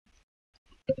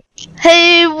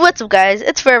Hey, what's up guys?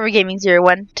 It's Forever Gaming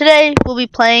 01. Today we'll be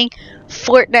playing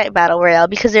Fortnite Battle Royale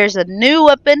because there's a new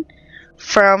weapon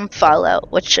from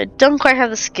Fallout, which I don't quite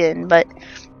have the skin, but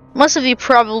most of you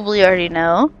probably already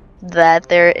know that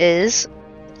there is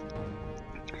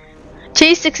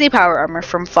T60 power armor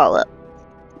from Fallout.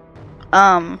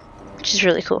 Which is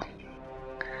really cool.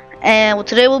 And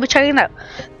today we'll be checking it out.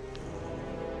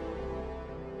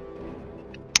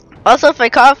 Also, if I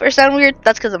cough or sound weird,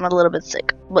 that's because I'm a little bit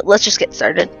sick. But let's just get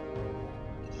started.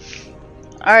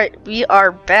 Alright, we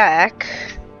are back.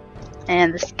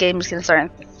 And this game is going to start in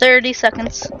 30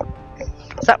 seconds.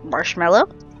 Is that marshmallow?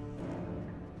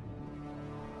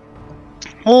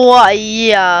 Why,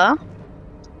 yeah.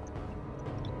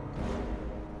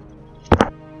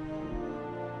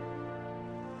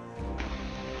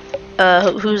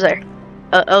 Who's there?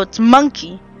 Oh, it's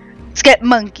Monkey. Let's get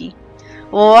Monkey.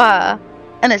 Wow.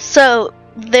 And it's so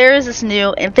there is this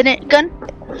new infinite gun.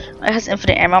 It has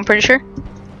infinite ammo, I'm pretty sure.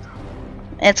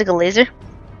 And it's like a laser.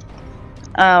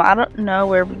 I don't know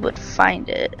where we would find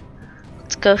it.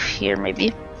 Let's go here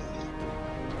maybe.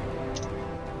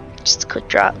 Just a quick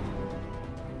drop.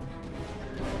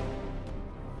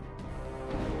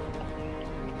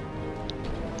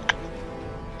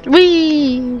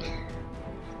 Whee!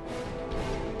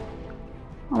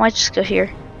 I might just go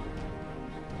here.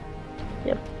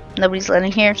 Yep. Nobody's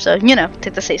landing here, so you know,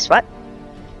 take the safe spot.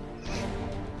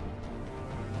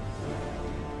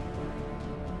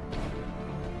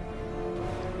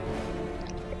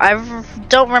 I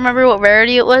don't remember what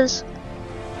rarity it was,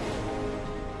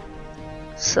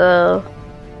 so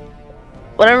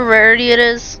whatever rarity it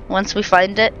is, once we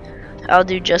find it, I'll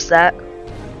do just that.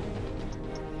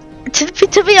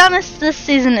 To be honest, this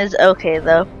season is okay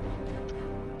though.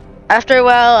 After a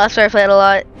while, after I played a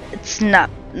lot, it's not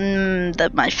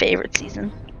my favorite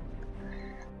season.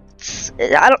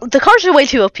 The cars are way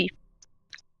too OP.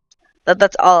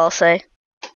 That's all I'll say.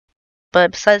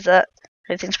 But besides that,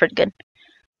 everything's pretty good.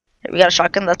 We got a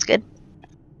shotgun, that's good.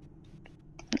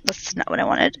 That's not what I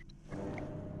wanted.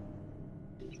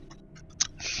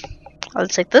 I'll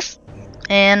take this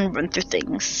and run through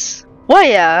things. Why,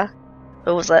 yeah.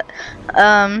 What was that?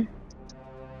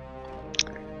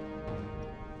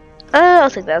 I'll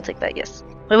take that, yes.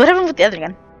 Wait, what happened with the other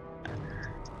gun?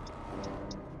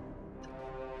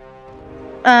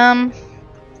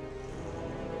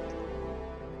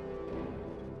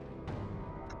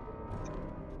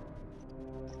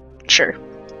 Sure.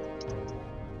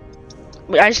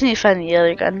 Wait, I just need to find the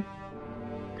other gun.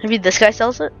 Maybe this guy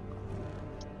sells it?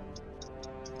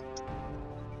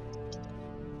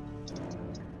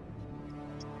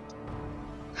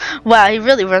 Wow, he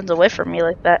really runs away from me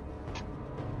like that.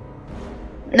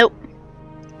 Nope.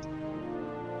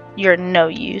 You're no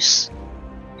use.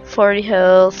 40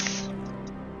 health.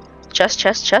 Chest.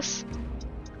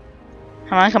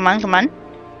 Come on.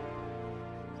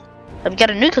 I've got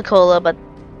a Nuka-Cola, but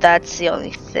that's the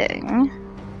only thing.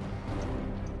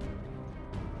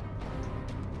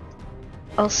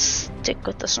 I'll stick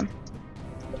with this one.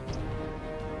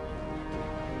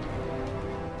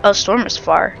 Oh, Storm is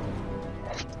far.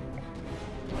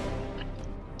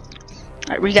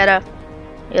 Alright, we got a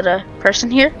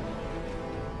person here.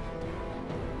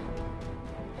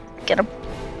 Get him.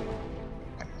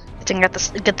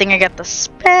 Good thing I got the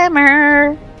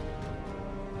spammer.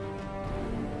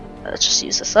 Let's just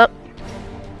use this up.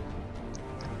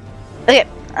 Okay,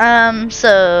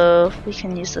 so we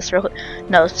can use this real quick.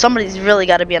 No, somebody's really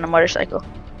got to be on a motorcycle.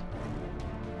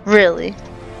 Really.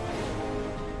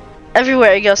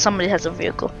 Everywhere I go, somebody has a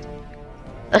vehicle.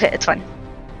 Okay, it's fine.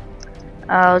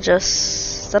 I'll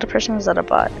just... Is that a person or is that a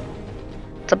bot?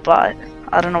 It's a bot.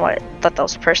 I don't know why I thought that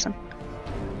was a person.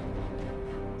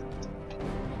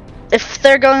 If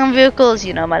they're going on vehicles,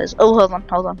 you know, might as... Oh, hold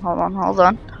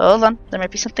on. There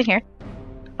might be something here.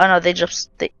 Oh no, they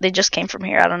just came from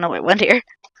here. I don't know what went here.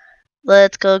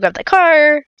 Let's go grab that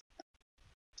car.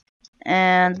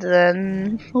 And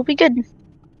then we'll be good.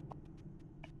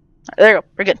 There we go.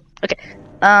 We're good. Okay.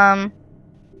 There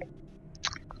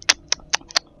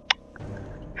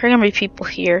are gonna be people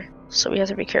here, so we have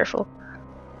to be careful.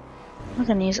 I'm not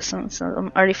gonna use it since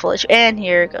I'm already full HP. And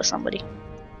here goes somebody.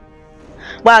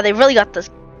 Wow, they really got this.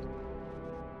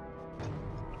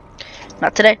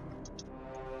 Not today.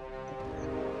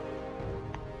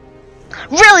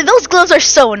 Really, those gloves are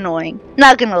so annoying.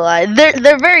 Not gonna lie,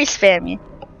 they're very spammy.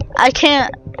 I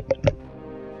can't.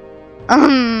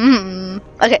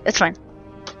 Okay, it's fine.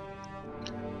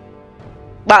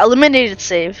 Wow, eliminated,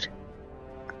 saved.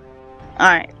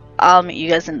 Alright, I'll meet you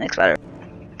guys in the next battle.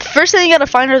 First thing you gotta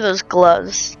find are those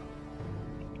gloves.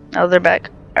 Oh, they're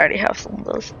back. I already have some of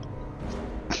those.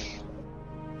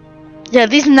 Yeah,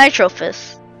 these nitro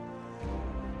fists.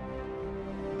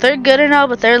 They're good and all,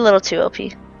 but they're a little too OP.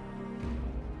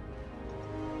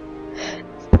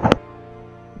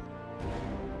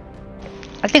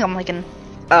 I think I'm liking.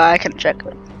 I can check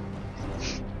it.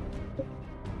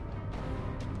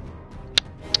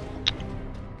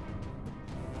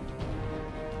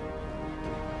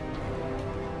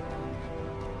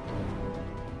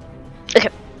 Okay.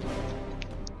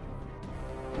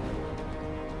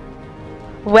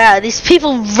 Wow, these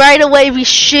people right away be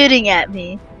shooting at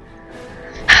me.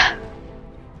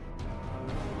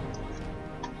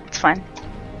 It's fine.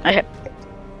 Okay.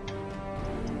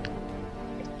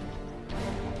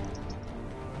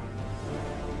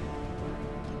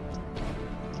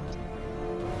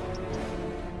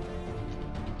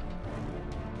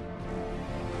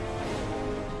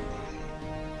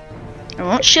 I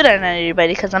won't shoot at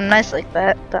anybody because I'm nice like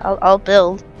that, but I'll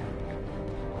build.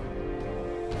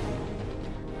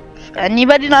 If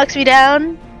anybody knocks me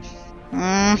down,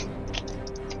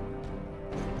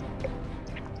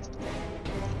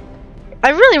 I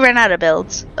really ran out of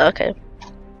builds. Okay.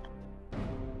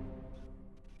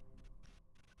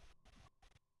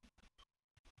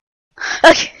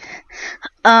 Okay.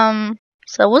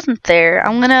 So I wasn't there.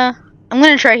 I'm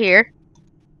gonna try here.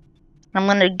 I'm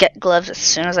gonna get gloves as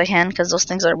soon as I can because those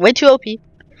things are way too OP.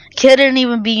 Couldn't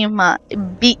even beat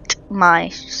my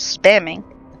spamming.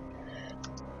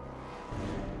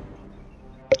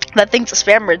 That thing's a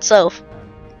spammer itself.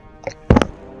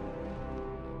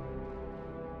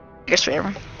 You're a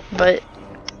spammer, but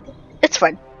it's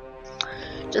fine.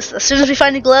 Just as soon as we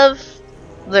find a glove,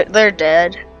 they're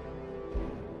dead.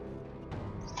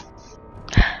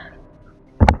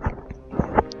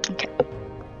 Okay.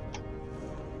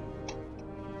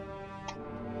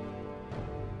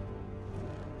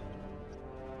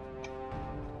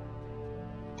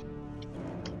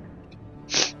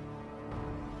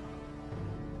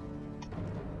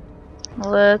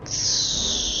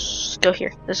 Let's go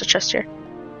here. There's a chest here.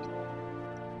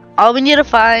 All we need to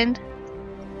find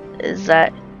is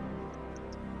that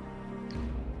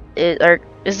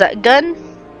is that gun?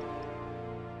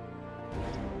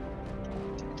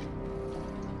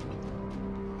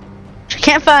 Which I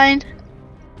can't find.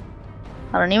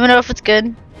 I don't even know if it's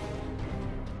good.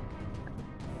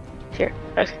 Here,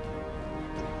 okay.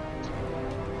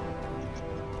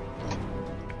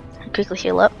 Quickly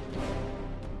heal up.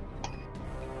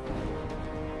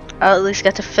 I'll at least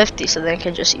get to 50, so then I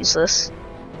can just use this.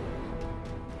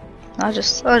 I'll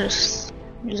just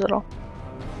use it all.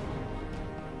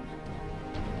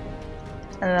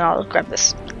 And then I'll grab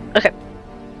this. Okay.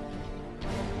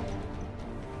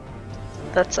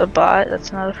 That's a bot,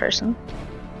 that's not a person.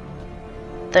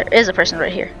 There is a person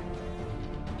right here.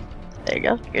 There you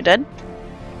go, you're dead.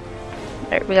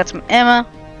 Alright, we got some ammo.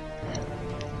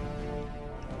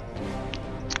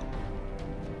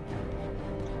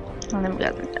 And then we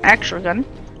got an actual gun.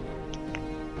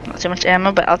 Not too much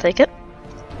ammo, but I'll take it.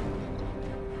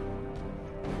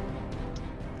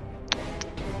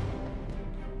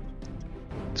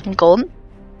 Some gold.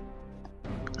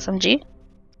 SMG.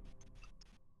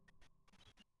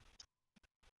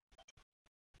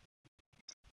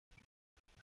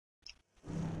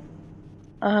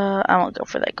 I won't go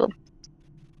for that gold.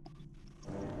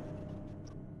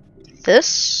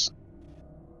 This.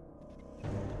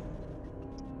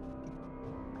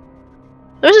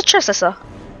 There's a chest I saw.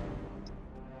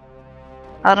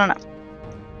 I don't know.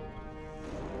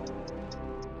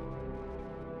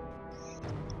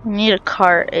 We need a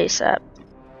car ASAP.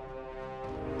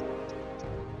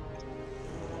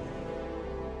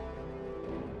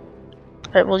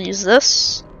 Alright, we'll use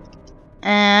this.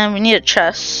 And we need a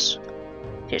chest.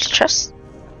 Here's a chest.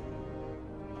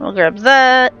 We'll grab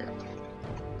that.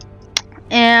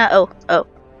 And oh,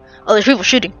 there's people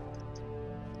shooting.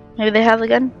 Maybe they have the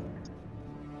gun.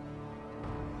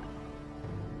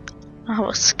 I don't have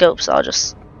a scope, so I'll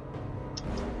just.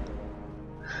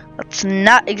 That's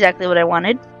not exactly what I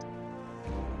wanted.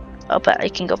 Oh, but I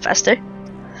can go faster.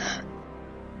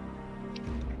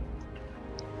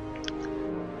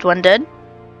 One dead.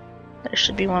 There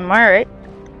should be one more, right?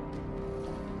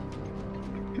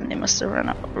 And they must have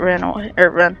ran away, or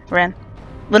ran.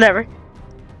 Whatever.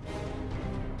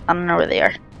 I don't know where they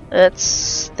are.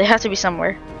 They have to be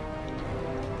somewhere.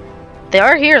 They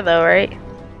are here though, right?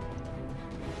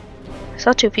 I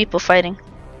saw two people fighting.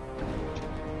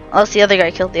 Unless the other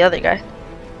guy killed the other guy.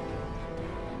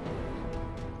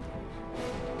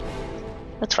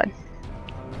 That's fine.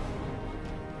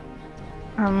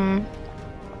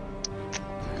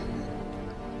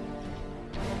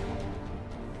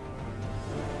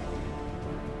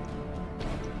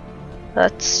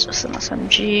 That's just an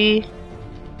SMG.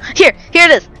 Here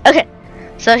it is. Okay.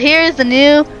 So here's the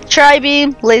new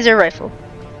tri-beam laser rifle.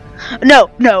 No,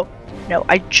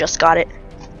 I just got it.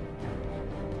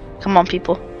 Come on,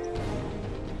 people.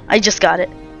 I just got it.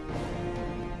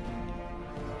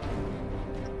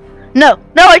 No,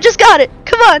 I just got it.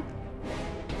 Come on.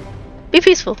 Be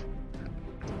peaceful.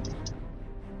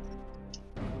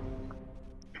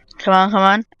 Come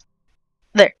on.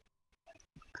 There.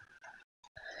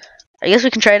 I guess we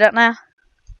can try it out now.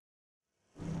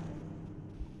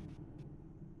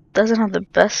 Doesn't have the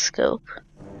best scope.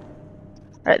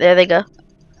 Alright, there they go.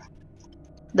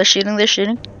 They're shooting.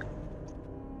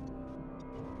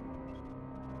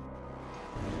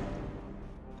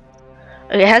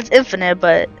 Okay, it has infinite,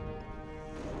 but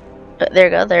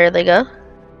there they go.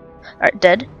 Alright,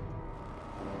 dead.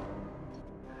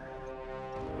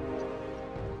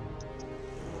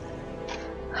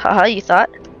 Haha, you thought?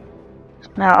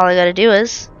 Now all I gotta do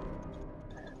is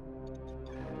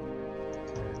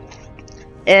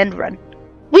and run.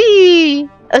 Whee!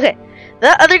 Okay,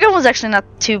 that other gun was actually not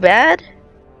too bad.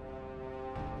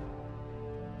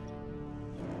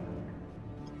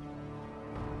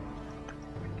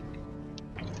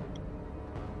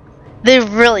 They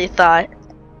really thought.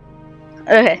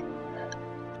 Okay.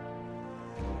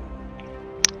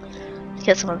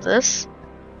 Get some of this.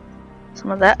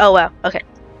 Some of that. Oh wow, okay.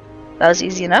 That was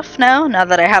easy enough now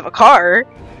that I have a car.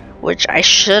 Which I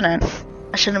shouldn't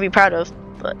be proud of,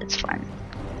 but it's fine.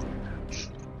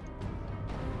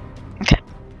 Okay.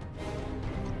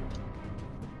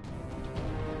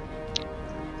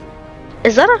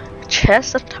 Is that a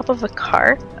chest on top of a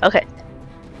car? Okay.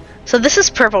 So this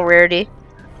is purple rarity.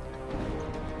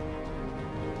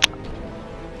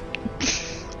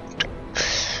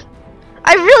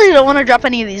 I really don't want to drop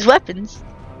any of these weapons.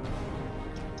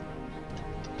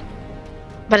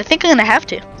 But I think I'm gonna have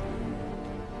to.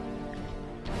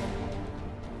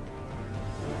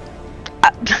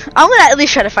 I'm gonna at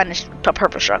least try to find a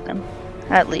purple shotgun.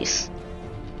 At least.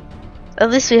 At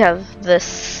least we have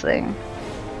this thing.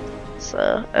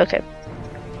 So, okay.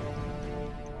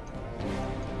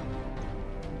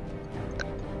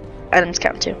 Items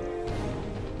count too.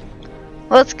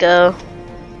 Let's go.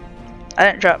 I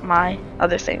didn't drop my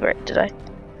other thing, right? Did I?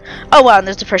 Oh wow, and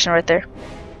there's a person right there.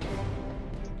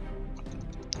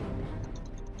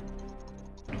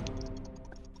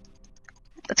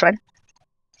 That's fine.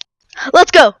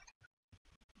 Let's go!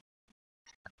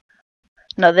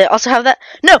 No, they also have that.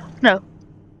 No!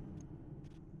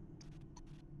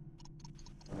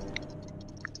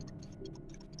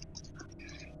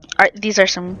 Alright, these are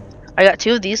some. I got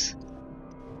 2 of these.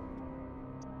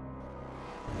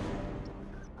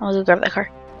 I'll go grab that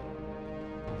car.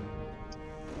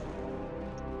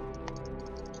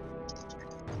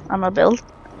 I'm gonna build.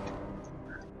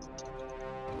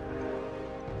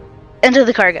 Enter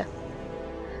the cargo.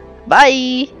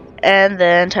 Bye! And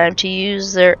then time to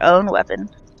use their own weapon.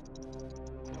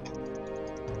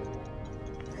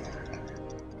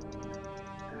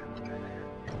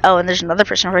 Oh, and there's another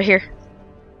person over here.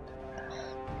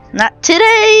 Not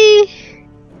today!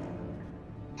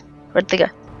 Where'd they go?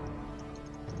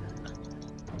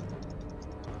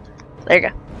 There you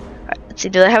go. Alright, let's see,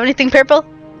 do they have anything purple?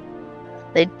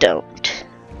 They don't.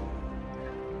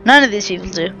 None of these people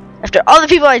do. After all the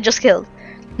people I just killed,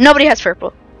 nobody has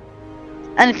purple.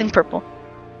 Anything purple.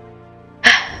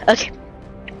 Okay.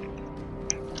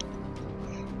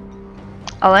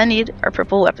 All I need are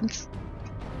purple weapons.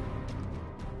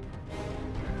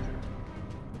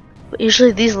 But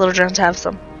usually these little drones have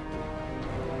some.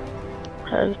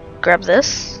 I'll grab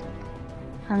this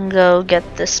and go get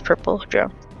this purple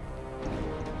drone.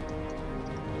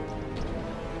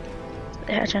 Did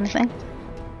they hatch anything?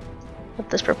 With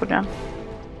this purple drone.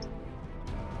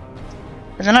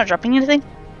 Is it not dropping anything?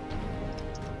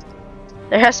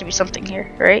 There has to be something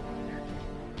here, right?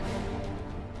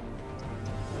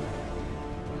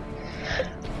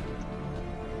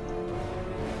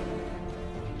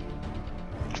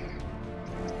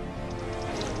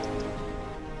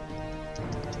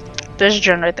 There's a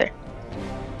drone right there.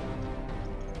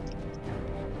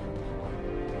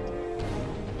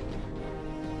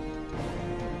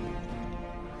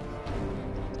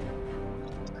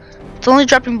 It's only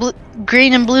dropping blue,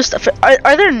 green and blue stuff.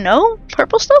 Are there no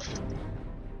purple stuff?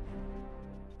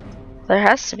 There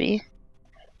has to be.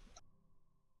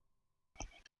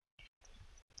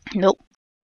 Nope.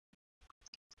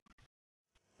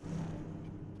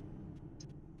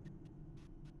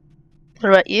 What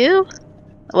about you?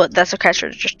 Well, that's a cash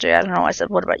register. I don't know why I said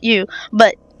what about you,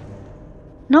 but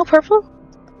no purple?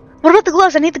 What about the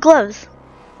gloves? I need the gloves.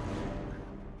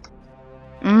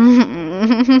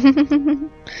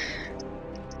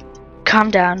 calm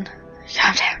down.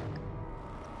 Calm down.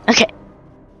 Okay.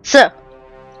 So.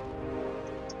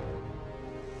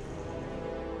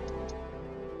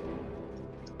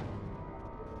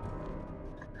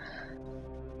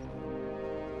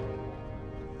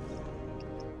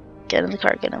 Get in the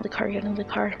car, get in the car, get in the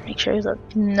car. Make sure that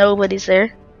nobody's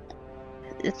there.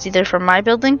 It's either from my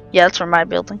building. Yeah, it's from my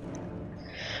building.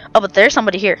 Oh, but there's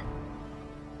somebody here.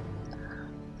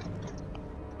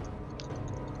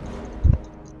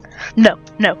 No,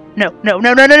 no, no, no,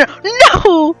 no, no, no, no,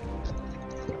 no!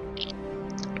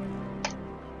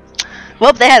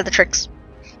 Well, they had the tricks.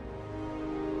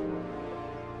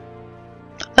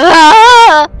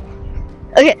 Ah!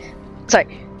 Okay,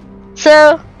 sorry.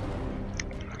 So,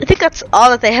 I think that's all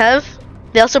that they have.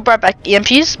 They also brought back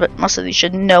EMPs, but most of you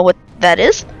should know what that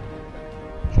is.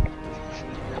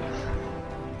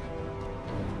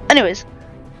 Anyways,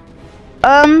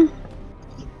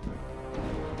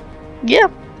 yeah.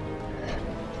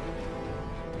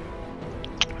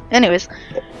 Anyways,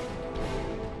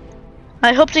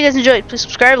 I hope you guys enjoyed. Please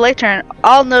subscribe, like, turn on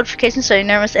all notifications so you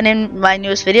never miss any of my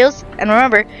newest videos. And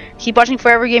remember, keep watching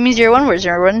Forever Gaming 01, where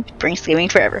 01 brings gaming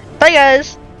forever. Bye,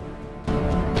 guys!